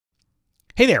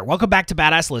Hey there, welcome back to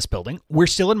Badass List Building. We're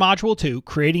still in Module 2,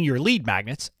 creating your lead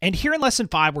magnets, and here in Lesson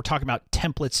 5, we're talking about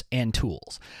templates and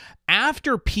tools.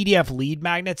 After PDF lead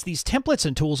magnets, these templates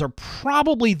and tools are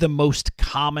probably the most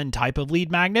common type of lead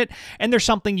magnet, and they're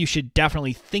something you should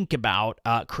definitely think about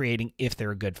creating if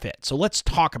they're a good fit. So let's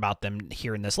talk about them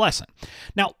here in this lesson.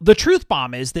 Now, the truth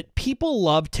bomb is that people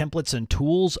love templates and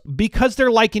tools because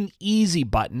they're like an easy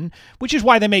button, which is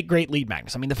why they make great lead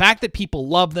magnets. I mean, the fact that people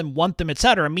love them, want them,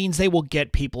 etc., means they will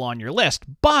get people on your list.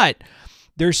 But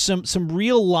there's some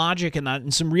real logic in that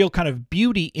and some real kind of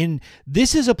beauty in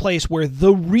this is a place where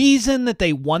the reason that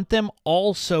they want them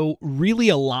also really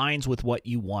aligns with what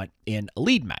you want in a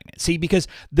lead magnet. See, because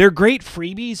they're great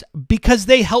freebies because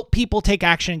they help people take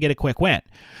action and get a quick win.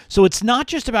 So it's not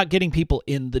just about getting people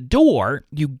in the door.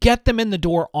 You get them in the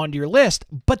door onto your list,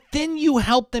 but then you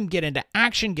help them get into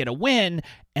action, get a win,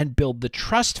 and build the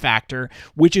trust factor,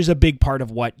 which is a big part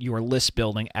of what your list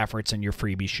building efforts and your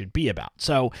freebies should be about.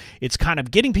 So it's kind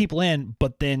of getting people in,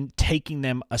 but then taking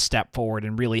them a step forward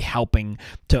and really helping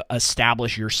to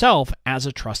establish yourself as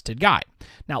a trusted guide.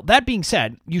 Now, that being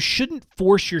said, you shouldn't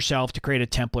force yourself to create a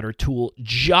template or tool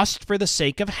just for the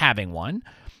sake of having one.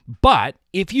 But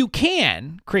if you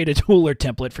can create a tool or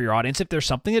template for your audience, if there's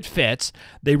something that fits,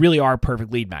 they really are a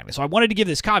perfect lead magnet. So I wanted to give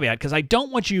this caveat because I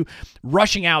don't want you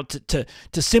rushing out to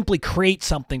simply create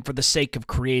something for the sake of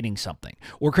creating something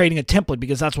or creating a template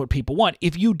because that's what people want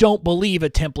if you don't believe a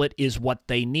template is what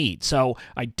they need. So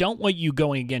I don't want you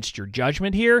going against your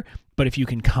judgment here, but if you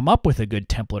can come up with a good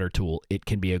template or tool, it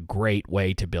can be a great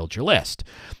way to build your list.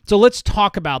 So let's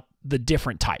talk about the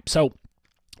different types. So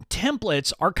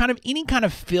templates are kind of any kind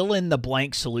of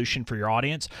fill-in-the-blank solution for your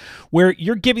audience where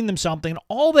you're giving them something,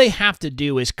 all they have to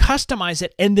do is customize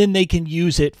it, and then they can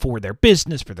use it for their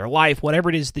business, for their life, whatever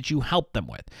it is that you help them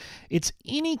with. It's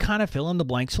any kind of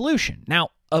fill-in-the-blank solution.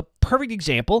 Now, a perfect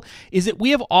example is that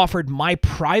we have offered my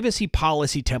privacy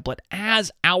policy template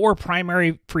as our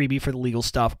primary freebie for the legal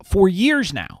stuff for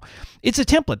years now. It's a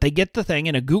template. They get the thing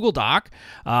in a Google Doc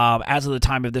as of the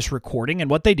time of this recording,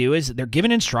 and what they do is they're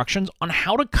given instructions on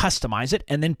how to customize it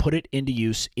and then put it into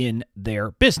use in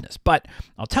their business. But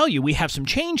I'll tell you, we have some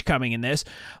change coming in this,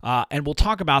 and we'll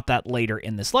talk about that later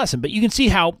in this lesson. But you can see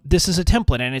how this is a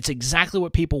template, and it's exactly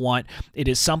what people want. It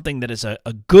is something that is a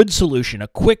good solution, a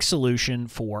quick solution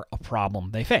for a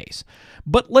problem they face.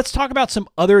 But let's talk about some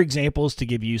other examples to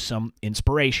give you some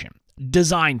inspiration.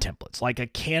 Design templates, like a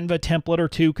Canva template or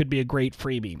two could be a great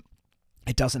freebie.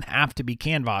 It doesn't have to be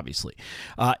Canva, obviously.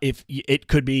 If it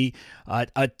could be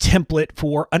a template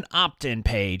for an opt-in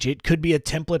page. It could be a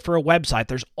template for a website.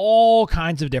 There's all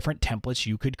kinds of different templates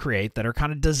you could create that are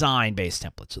kind of design-based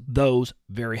templates. Those,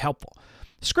 very helpful.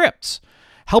 Scripts.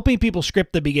 Helping people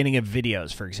script the beginning of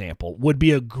videos, for example, would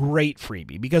be a great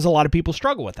freebie because a lot of people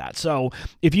struggle with that. So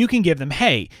if you can give them,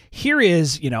 hey, here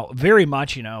is, very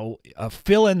much, a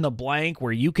fill in the blank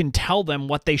where you can tell them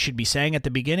what they should be saying at the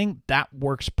beginning, that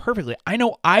works perfectly. I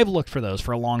know I've looked for those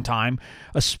for a long time,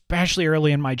 especially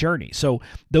early in my journey. So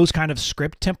those kind of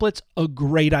script templates, a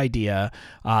great idea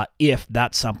if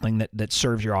that's something that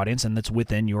serves your audience and that's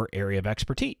within your area of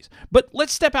expertise. But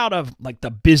let's step out of like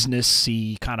the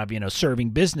business-y kind of,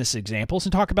 serving business examples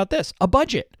and talk about this, a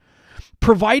budget.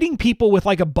 Providing people with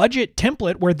like a budget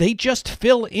template where they just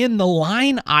fill in the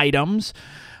line items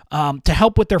to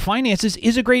help with their finances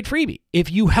is a great freebie. If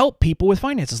you help people with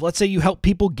finances, let's say you help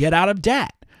people get out of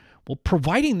debt. Well,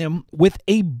 providing them with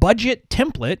a budget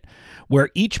template where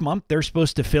each month they're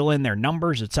supposed to fill in their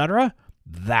numbers, etc.,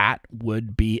 that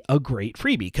would be a great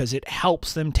freebie because it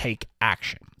helps them take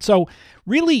action. So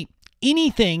really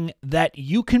anything that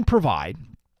you can provide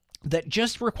that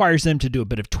just requires them to do a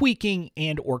bit of tweaking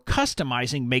and or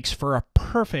customizing makes for a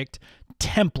perfect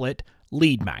template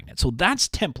lead magnet. So that's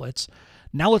templates.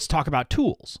 Now let's talk about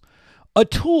tools. A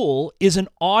tool is an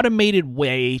automated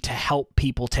way to help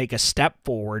people take a step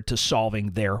forward to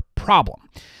solving their problem.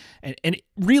 And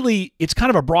really, it's kind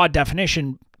of a broad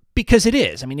definition because it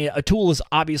is. I mean, a tool is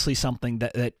obviously something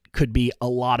that could be a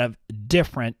lot of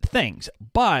different things.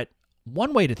 But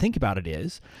one way to think about it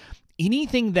is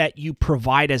anything that you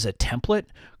provide as a template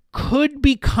could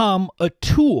become a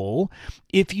tool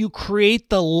if you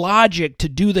create the logic to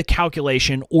do the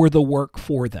calculation or the work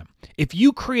for them. If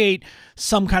you create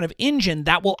some kind of engine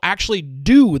that will actually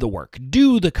do the work,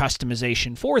 do the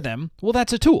customization for them, well,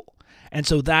 that's a tool. And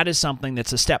so that is something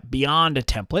that's a step beyond a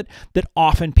template that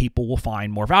often people will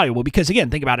find more valuable because,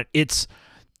 again, think about it, it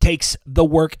takes the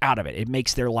work out of it. It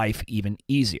makes their life even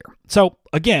easier. So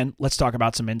again, let's talk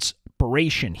about some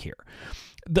inspiration here.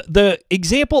 The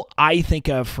example I think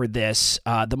of for this,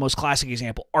 the most classic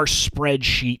example, are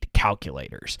spreadsheet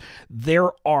calculators. There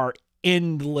are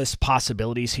endless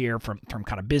possibilities here from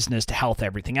kind of business to health,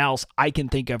 everything else. I can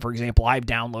think of, for example, I've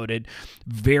downloaded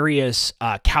various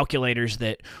calculators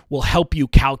that will help you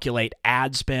calculate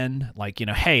ad spend. Like,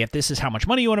 hey, if this is how much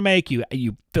money you want to make,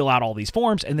 you fill out all these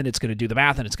forms, and then it's going to do the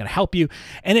math and it's going to help you.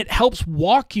 And it helps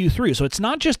walk you through. So it's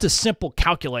not just a simple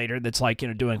calculator that's like,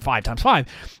 doing 5 times 5.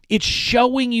 It's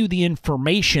showing you the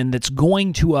information that's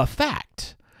going to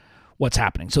affect what's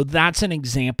happening. So that's an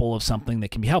example of something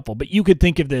that can be helpful. But you could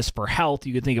think of this for health.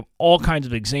 You could think of all kinds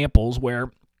of examples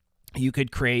where you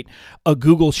could create a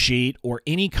Google Sheet or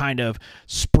any kind of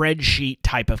spreadsheet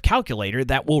type of calculator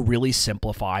that will really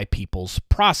simplify people's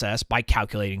process by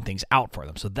calculating things out for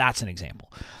them. So that's an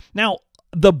example. Now,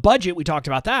 the budget, we talked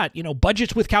about that,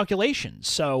 budgets with calculations.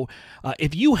 So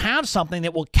if you have something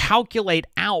that will calculate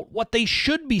out what they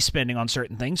should be spending on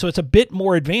certain things, so it's a bit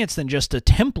more advanced than just a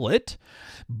template,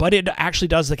 but it actually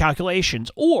does the calculations.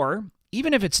 Or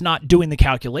even if it's not doing the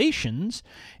calculations,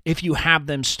 if you have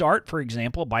them start, for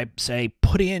example, by, say,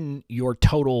 put in your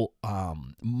total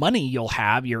money you'll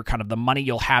have, your kind of the money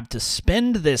you'll have to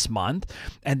spend this month,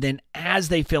 and then as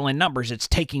they fill in numbers, it's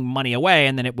taking money away,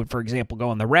 and then it would, for example,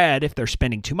 go in the red if they're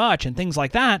spending too much and things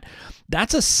like that.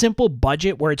 That's a simple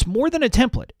budget where it's more than a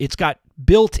template. It's got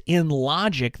built-in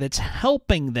logic that's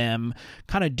helping them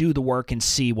kind of do the work and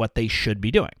see what they should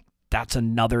be doing. That's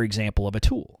another example of a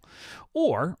tool.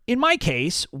 Or, in my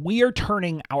case, we are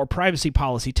turning our privacy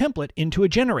policy template into a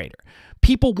generator.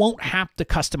 People won't have to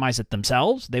customize it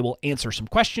themselves. They will answer some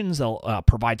questions, they'll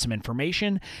provide some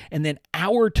information, and then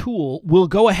our tool will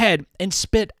go ahead and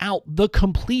spit out the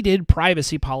completed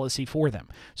privacy policy for them.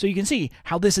 So you can see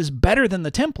how this is better than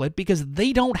the template because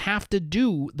they don't have to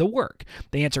do the work.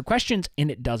 They answer questions and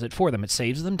it does it for them. It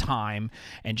saves them time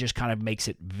and just kind of makes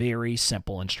it very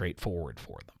simple and straightforward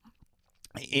for them.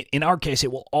 In our case,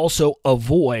 it will also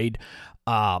avoid,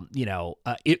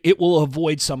 it will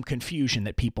avoid some confusion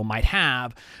that people might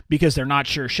have because they're not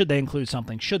sure, should they include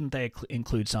something, shouldn't they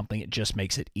include something? It just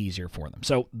makes it easier for them.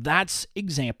 So that's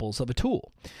examples of a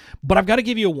tool. But I've got to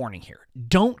give you a warning here.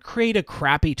 Don't create a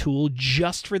crappy tool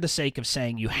just for the sake of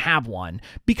saying you have one,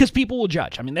 because people will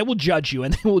judge. I mean, they will judge you,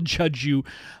 and they will judge you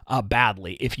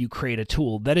badly if you create a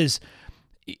tool that is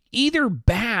either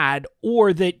bad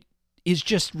or that is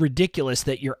just ridiculous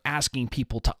that you're asking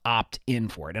people to opt in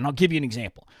for it. And I'll give you an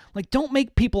example. Like, don't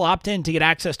make people opt in to get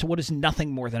access to what is nothing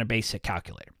more than a basic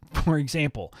calculator. For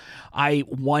example, I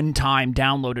one time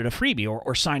downloaded a freebie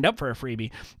or signed up for a freebie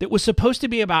that was supposed to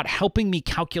be about helping me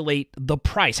calculate the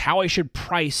price, how I should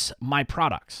price my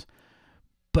products.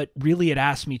 But really, it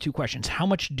asked me 2 questions. How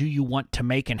much do you want to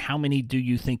make, and how many do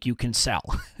you think you can sell?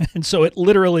 And so it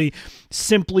literally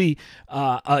simply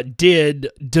did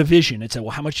division. It said,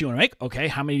 well, how much do you want to make? Okay.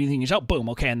 How many do you think you sell? Boom.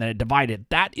 Okay. And then it divided.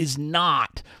 That is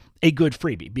not a good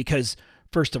freebie because,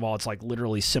 first of all, it's like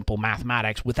literally simple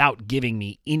mathematics without giving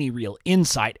me any real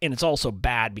insight. And it's also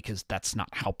bad because that's not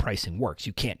how pricing works.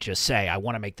 You can't just say, I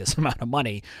want to make this amount of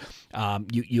money.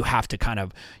 You have to kind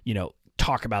of,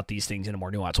 talk about these things in a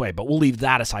more nuanced way, but we'll leave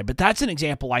that aside. But that's an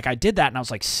example. Like, I did that and I was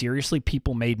like, seriously,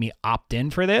 people made me opt in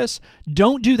for this?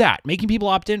 Don't do that. Making people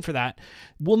opt in for that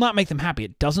will not make them happy.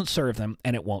 It doesn't serve them,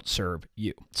 and it won't serve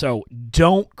you. So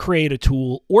don't create a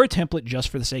tool or a template just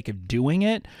for the sake of doing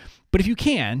it. But if you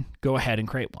can, go ahead and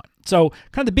create one. So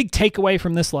kind of the big takeaway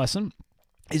from this lesson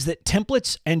is that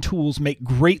templates and tools make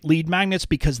great lead magnets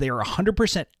because they are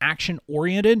 100%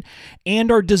 action-oriented and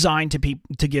are designed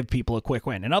to give people a quick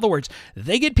win. In other words,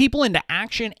 they get people into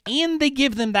action and they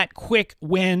give them that quick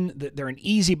win. They're an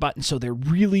easy button, so they're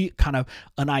really kind of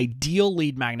an ideal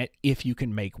lead magnet if you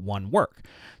can make one work.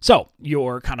 So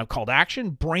your kind of call to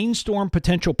action, brainstorm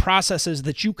potential processes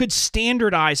that you could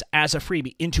standardize as a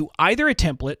freebie into either a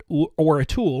template or a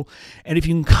tool. And if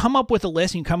you can come up with a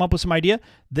list and you come up with some idea,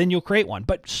 then you'll create one.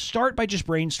 But start by just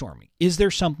brainstorming. Is there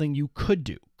something you could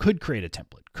do? Could create a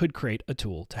template, could create a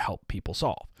tool to help people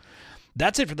solve.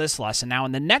 That's it for this lesson. Now,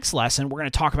 in the next lesson, we're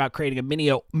going to talk about creating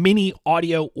a mini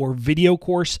audio or video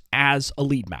course as a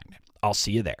lead magnet. I'll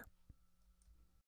see you there.